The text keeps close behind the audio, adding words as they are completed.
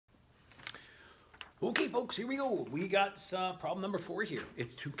Okay, folks, here we go. We got problem number 4 here.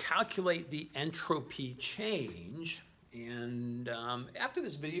 It's to calculate the entropy change. And after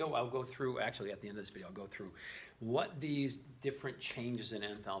this video, I'll go through, actually at the end of this video, I'll go through what these different changes in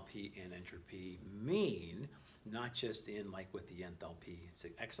enthalpy and entropy mean, not just in like with the enthalpy, it's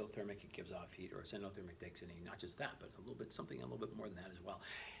exothermic, it gives off heat, or it's endothermic, takes in heat, not just that, but a little bit, something a little bit more than that as well,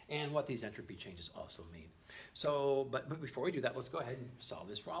 and what these entropy changes also mean. So, but before we do that, let's go ahead and solve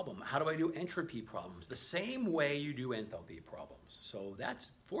this problem. How do I do entropy problems? The same way you do enthalpy problems. So that's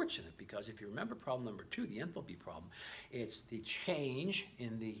fortunate because if you remember problem number 2, the enthalpy problem, it's the change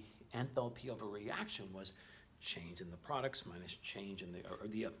in the enthalpy of a reaction was change in the products minus change in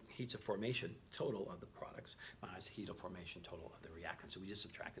the heats of formation total of the products minus heat of formation total of the reactant. So we just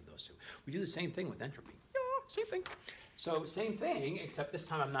subtracted those two. We do the same thing with entropy. Yeah, same thing. So same thing, except this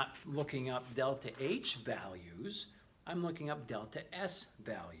time I'm not looking up delta H values. I'm looking up delta S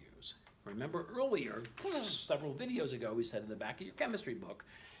values. Remember earlier, several videos ago, we said in the back of your chemistry book,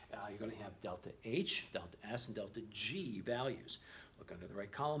 you're going to have delta H, delta S, and delta G values. Look under the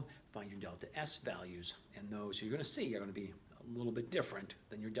right column, find your delta S values, and those you're going to see are going to be a little bit different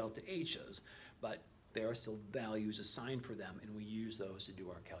than your delta H's, but there are still values assigned for them, and we use those to do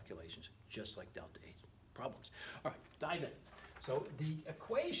our calculations, just like delta H problems. All right, dive in. So the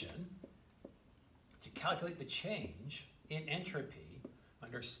equation to calculate the change in entropy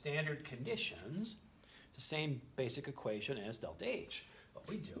under standard conditions, it's the same basic equation as delta H. What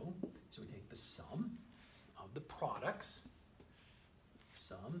we do is we take the sum of the products,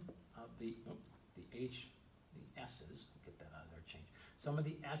 sum of the S's, get that out of there, change. Sum of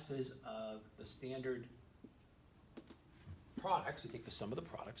the S's of the standard products, we take the sum of the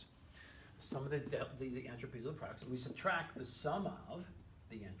products, sum of the entropies of the products, and we subtract the sum of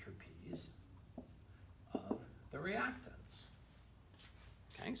the entropies of the reactants.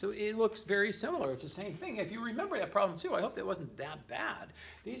 Okay, so it looks very similar. It's the same thing. If you remember that problem too, I hope that wasn't that bad.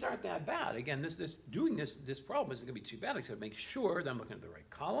 These aren't that bad. Again, doing this problem isn't going to be too bad. Except make sure that I'm looking at the right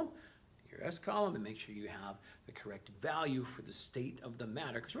column, your S column, and make sure you have the correct value for the state of the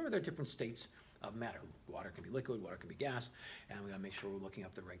matter. Because remember, there are different states of matter. Water can be liquid, water can be gas, and we got to make sure we're looking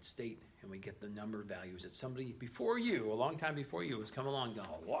up the right state and we get the number values that somebody before you, a long time before you, has come along, done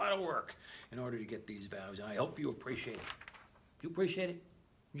a lot of work in order to get these values. And I hope you appreciate it. You appreciate it?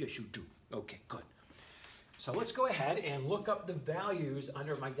 Yes, you do. Okay, good. So let's go ahead and look up the values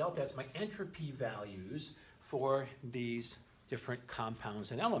under my delta S, my entropy values for these different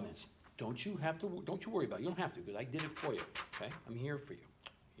compounds and elements. Don't you worry about it. You don't have to, because I did it for you. Okay? I'm here for you.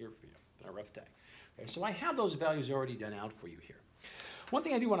 Here for you. It's been a rough day. Okay, so I have those values already done out for you here. One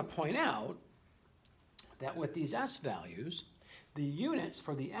thing I do want to point out that with these S values, the units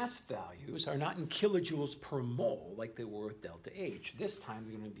for the S values are not in kilojoules per mole like they were with delta H. This time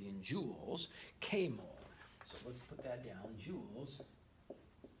they're going to be in joules, K mole. So let's put that down, joules,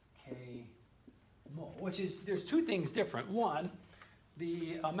 K mole, which is, there's two things different. One,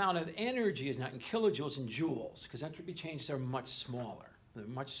 the amount of energy is not in kilojoules and joules, because entropy changes are much smaller. They're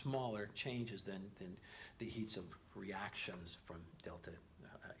much smaller changes than the heats of reactions from delta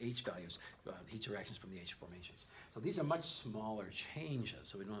H values, heats of reactions from the H formations. So these are much smaller changes,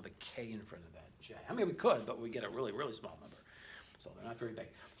 so we don't have a K in front of that J. I mean, we could, but we get a really, really small number. So they're not very big.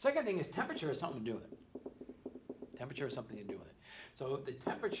 Second thing is temperature has something to do with it. Temperature has something to do with it. So the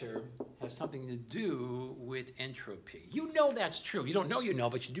temperature has something to do with entropy. You know that's true. You don't know you know,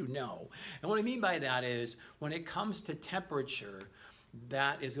 but you do know. And what I mean by that is when it comes to temperature,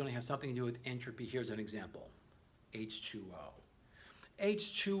 that is going to have something to do with entropy. Here's an example. H2O.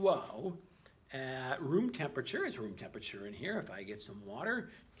 H2O at room temperature is room temperature in here. If I get some water,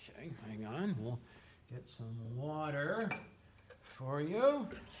 okay, hang on, we'll get some water for you.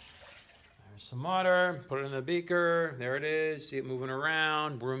 There's some water, put it in the beaker, there it is, see it moving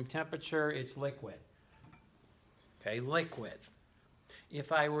around, room temperature, it's liquid. Okay, liquid.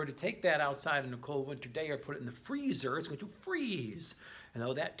 If I were to take that outside on a cold winter day or put it in the freezer, it's going to freeze. And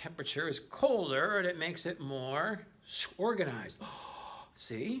though that temperature is colder, and it makes it more organized.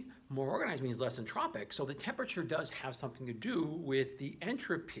 See, more organized means less entropic. So the temperature does have something to do with the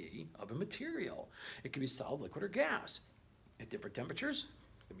entropy of a material. It can be solid, liquid, or gas. At different temperatures,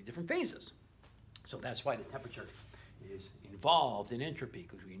 it can be different phases. So that's why the temperature is involved in entropy,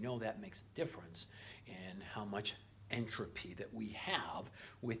 because we know that makes a difference in how much entropy that we have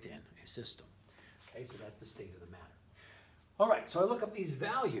within a system. Okay, so that's the state of the matter. All right, so I look up these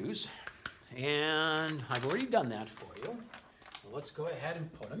values, and I've already done that for you. So let's go ahead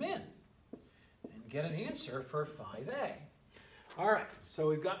and put them in and get an answer for 5A. All right, so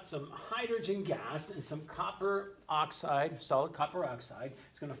we've got some hydrogen gas and some copper oxide, solid copper oxide.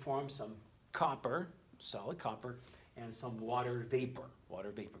 It's going to form some copper, solid copper, and some water vapor,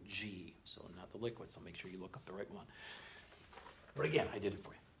 G. So not the liquid, so make sure you look up the right one. But again, I did it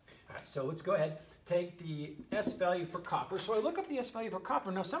for you. All right, so let's go ahead, take the S value for copper. So I look up the S value for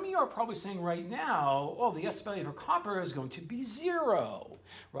copper. Now some of you are probably saying right now, oh, the S value for copper is going to be 0,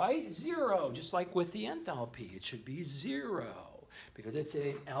 right? 0, just like with the enthalpy, it should be 0. Because it's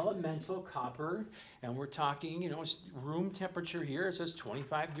an elemental copper, and we're talking, you know, room temperature here. It says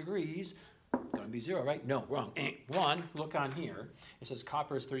 25 degrees. Going to be 0, right? No, wrong. 1, look on here. It says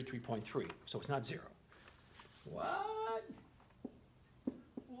copper is 33.3, so it's not 0. What?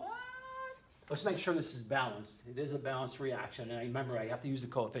 Let's make sure this is balanced. It is a balanced reaction, and I remember I have to use the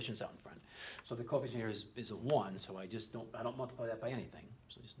coefficients out in front. So the coefficient here is a 1, so I don't multiply that by anything.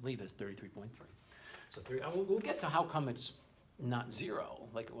 So just leave it as 33.3. So we'll get to how come it's not 0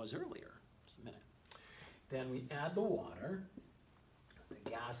 like it was earlier. Just a minute. Then we add the water. The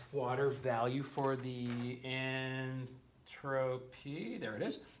gas water value for the entropy, there it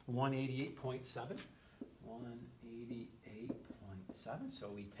is, 188.7. 188.7.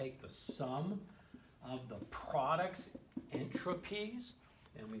 So we take the sum of the product's entropies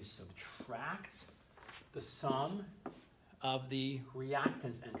and we subtract the sum of the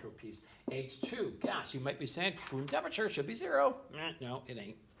reactant's entropies. H2, gas, you might be saying room temperature should be 0. No, it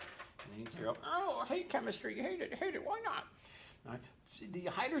ain't. It ain't 0. Oh, I hate chemistry. You hate it. Why not? All right. The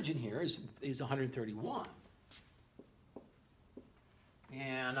hydrogen here is 131.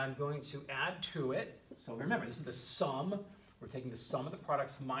 And I'm going to add to it. So remember, this is the sum. We're taking the sum of the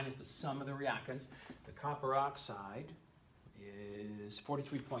products minus the sum of the reactants. The copper oxide is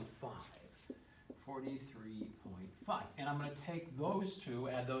 43.5. 43.5. And I'm going to take those two,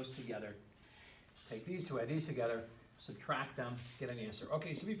 add those together. Take these two, add these together, subtract them, get an answer.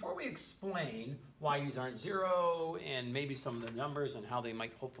 Okay, so before we explain why these aren't 0 and maybe some of the numbers and how they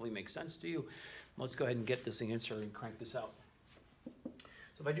might hopefully make sense to you, let's go ahead and get this answer and crank this out.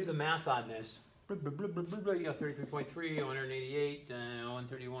 So if I do the math on this, you got 33.3, 188,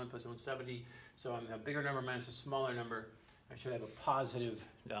 131 plus 170. So I'm a bigger number minus a smaller number. I should have a positive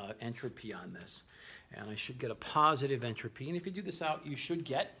entropy on this. And I should get a positive entropy. And if you do this out, you should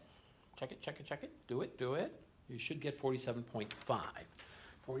get, check it, do it. You should get 47.5.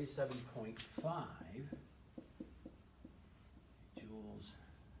 47.5 joules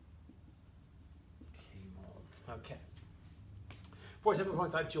k-mole. Okay.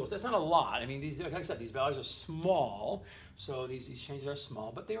 47.5 joules. That's not a lot. I mean, these, like I said, these values are small. So these changes are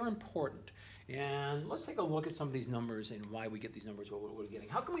small, but they are important. And let's take a look at some of these numbers and why we get these numbers, what we're getting.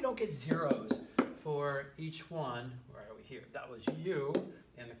 How come we don't get zeros for each one? Where are we here? That was U,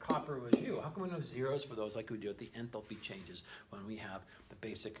 and the copper was U. How come we don't have zeros for those like we do at the enthalpy changes when we have the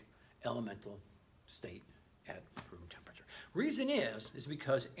basic elemental state at room temperature? Reason is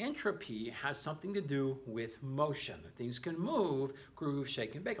because entropy has something to do with motion. Things can move, groove,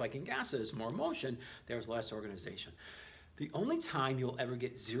 shake, and bake. Like in gases, more motion, there's less organization. The only time you'll ever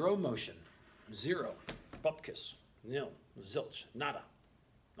get zero motion, 0, bupkis, nil, zilch, nada,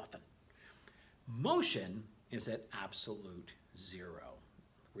 nothing. Motion is at absolute 0.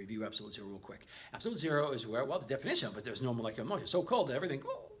 Review absolute 0 real quick. Absolute 0 is where, well, the definition of it, there's no molecular motion. So cold that everything,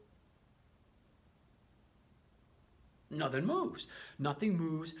 oh, nothing moves. Nothing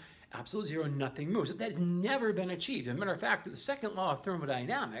moves. Absolute 0, nothing moves. That has never been achieved. As a matter of fact, the second law of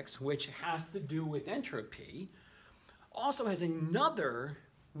thermodynamics, which has to do with entropy, also has another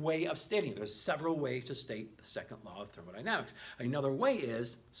way of stating it. There's several ways to state the second law of thermodynamics. Another way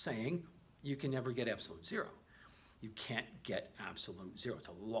is saying you can never get absolute 0. You can't get absolute 0. It's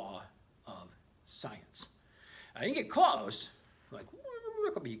a law of science. I can get close, like,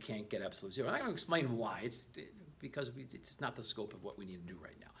 but you can't get absolute 0. I'm not going to explain why. It's because it's not the scope of what we need to do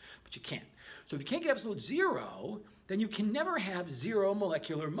right now. But you can't. So if you can't get absolute 0, then you can never have 0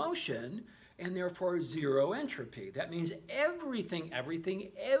 molecular motion, and therefore 0 entropy. That means everything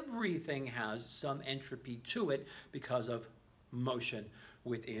has some entropy to it because of motion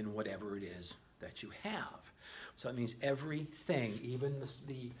within whatever it is that you have. So that means everything, even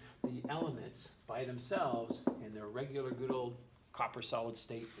the elements by themselves in their regular good old copper solid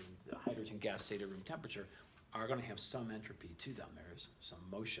state, the hydrogen gas state at room temperature, are going to have some entropy to them. There's some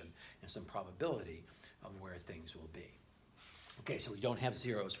motion and some probability of where things will be. Okay, so we don't have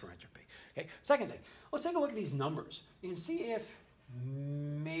zeros for entropy. Okay, second thing, let's take a look at these numbers and see if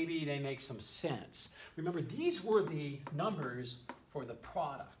maybe they make some sense. Remember, these were the numbers for the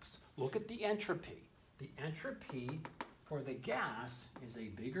products. Look at the entropy. The entropy for the gas is a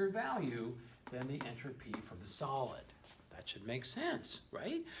bigger value than the entropy for the solid. That should make sense,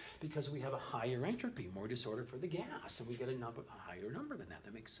 right? Because we have a higher entropy, more disorder for the gas, and we get a higher number than that.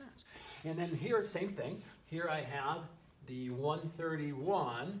 That makes sense. And then here, same thing. Here I have the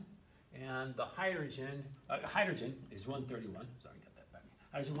 131, and the hydrogen is 131. Sorry, got that back.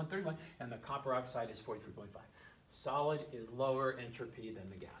 Hydrogen 131, and the copper oxide is 43.5. Solid is lower entropy than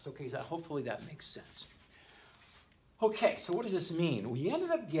the gas. Okay, so hopefully that makes sense. Okay, so what does this mean? We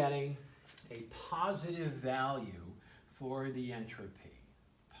ended up getting a positive value for the entropy.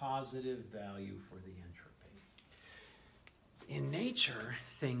 Positive value for the entropy. In nature,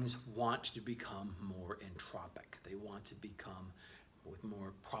 things want to become more entropic. They want to become with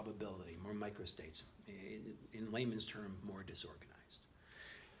more probability, more microstates. In layman's term, more disorganized.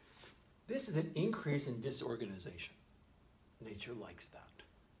 This is an increase in disorganization. Nature likes that.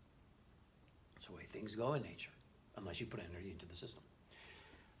 That's the way things go in nature, unless you put energy into the system.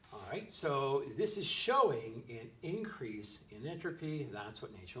 All right, so this is showing an increase in entropy. That's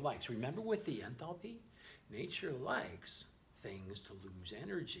what nature likes. Remember with the enthalpy, nature likes things to lose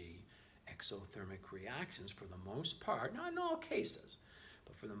energy, exothermic reactions for the most part, not in all cases,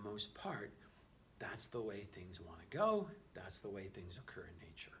 but for the most part, that's the way things want to go. That's the way things occur in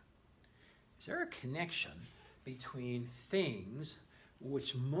nature. Is there a connection between things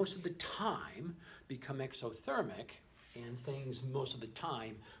which most of the time become exothermic and things most of the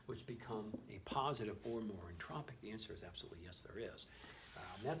time which become a positive or more entropic? The answer is absolutely yes, there is.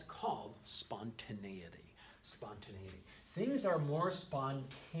 That's called spontaneity. Spontaneity. Things are more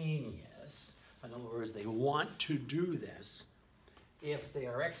spontaneous. In other words, they want to do this if they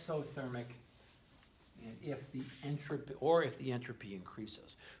are exothermic and if the entropy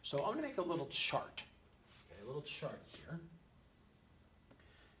increases. So I'm going to make a little chart. Okay, a little chart here.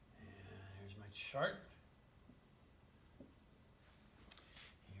 And here's my chart.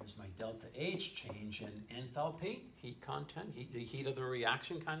 Here's my delta H, change in enthalpy, heat content, the heat of the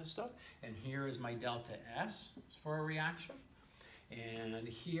reaction kind of stuff. And here is my delta S for a reaction. And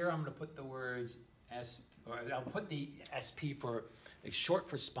here I'm going to put the words S, or I'll put the SP for, it's short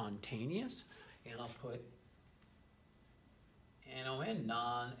for spontaneous, and I'll put NON,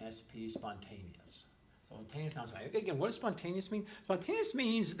 non-SP, spontaneous. Spontaneous, non-spontaneous. Again, what does spontaneous mean? Spontaneous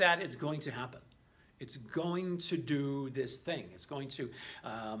means that it's going to happen. It's going to do this thing. It's going to,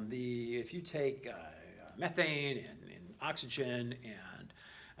 if you take methane and oxygen and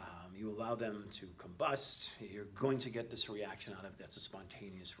you allow them to combust, you're going to get this reaction out of that's a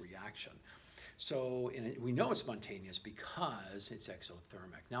spontaneous reaction. So we know it's spontaneous because it's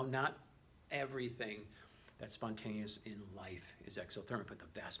exothermic. Now, not everything that's spontaneous in life is exothermic, but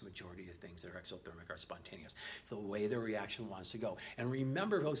the vast majority of things that are exothermic are spontaneous. It's the way the reaction wants to go. And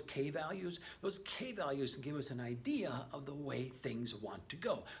remember those K values? Those K values give us an idea of the way things want to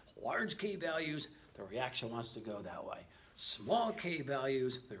go. Large K values, the reaction wants to go that way. Small K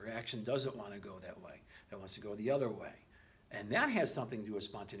values, the reaction doesn't want to go that way. It wants to go the other way. And that has something to do with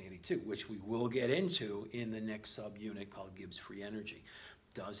spontaneity too, which we will get into in the next subunit called Gibbs free energy.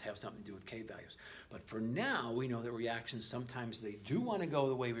 Does have something to do with K values. But for now, we know that reactions, sometimes they do want to go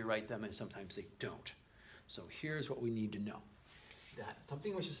the way we write them, and sometimes they don't. So here's what we need to know. That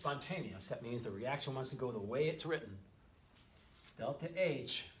something which is spontaneous, that means the reaction wants to go the way it's written. Delta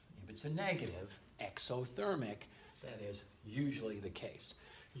H, if it's a negative, exothermic, that is usually the case.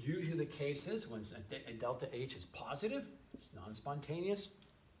 Usually the case is when a delta H is positive, it's non-spontaneous,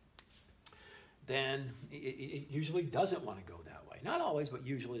 then it usually doesn't want to go that way. Not always, but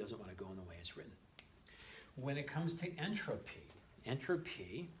usually doesn't want to go in the way it's written. When it comes to entropy,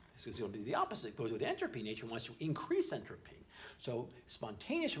 this is going to be the opposite. It goes with entropy. Nature wants to increase entropy. So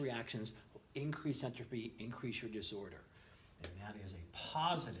spontaneous reactions will increase entropy, increase your disorder. And that is a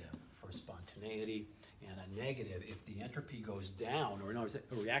positive for spontaneity and a negative if the entropy goes down, or in other words,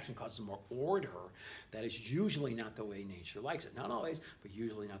 a reaction causes more order. That is usually not the way nature likes it. Not always, but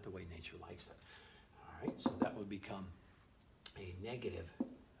usually not the way nature likes it. All right, so that would become a negative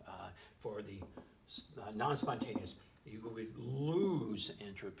for the non-spontaneous. You would lose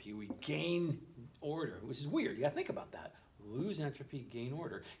entropy. We gain order, which is weird. You got to think about that. Lose entropy, gain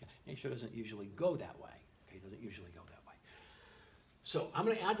order. Nature doesn't usually go that way. Okay, it doesn't usually go that way. So I'm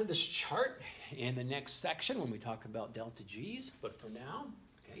going to add to this chart in the next section when we talk about delta G's. But for now,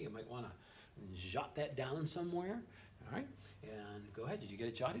 okay, you might want to jot that down somewhere. All right, and go ahead. Did you get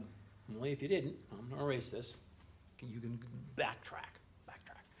it jotted? Only if you didn't, I'm going to erase this. You can backtrack.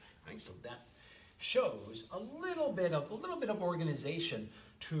 Right? So that shows a little bit of organization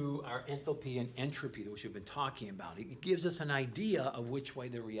to our enthalpy and entropy, which we've been talking about. It gives us an idea of which way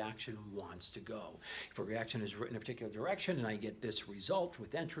the reaction wants to go. If a reaction is written in a particular direction and I get this result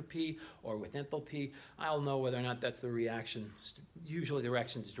with entropy or with enthalpy, I'll know whether or not that's the reaction, usually the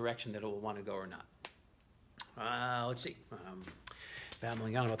reaction's direction that it will want to go or not. Let's see.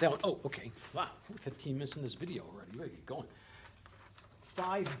 babbling on about that one. Oh, okay. Wow, we're 15 minutes in this video already. We're get going.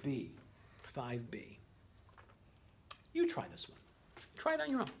 5B. 5B. You try this one. Try it on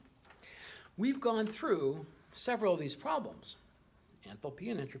your own. We've gone through several of these problems. Enthalpy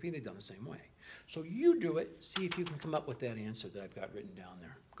and entropy, they've done the same way. So you do it, see if you can come up with that answer that I've got written down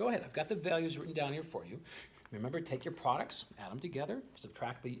there. Go ahead, I've got the values written down here for you. Remember, take your products, add them together,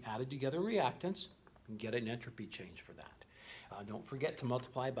 subtract the added together reactants, and get an entropy change for that. Don't forget to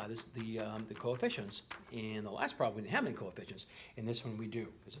multiply by the coefficients. In the last problem, we didn't have any coefficients. In this one, we do.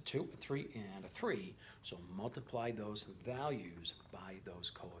 There's a 2, a 3, and a 3. So multiply those values by those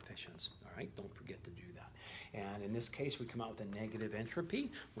coefficients. All right, don't forget to do that. And in this case, we come out with a negative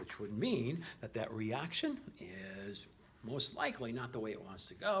entropy, which would mean that that reaction is most likely not the way it wants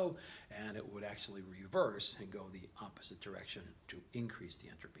to go, and it would actually reverse and go the opposite direction to increase the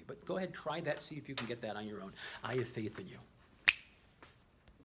entropy. But go ahead, try that, see if you can get that on your own. I have faith in you.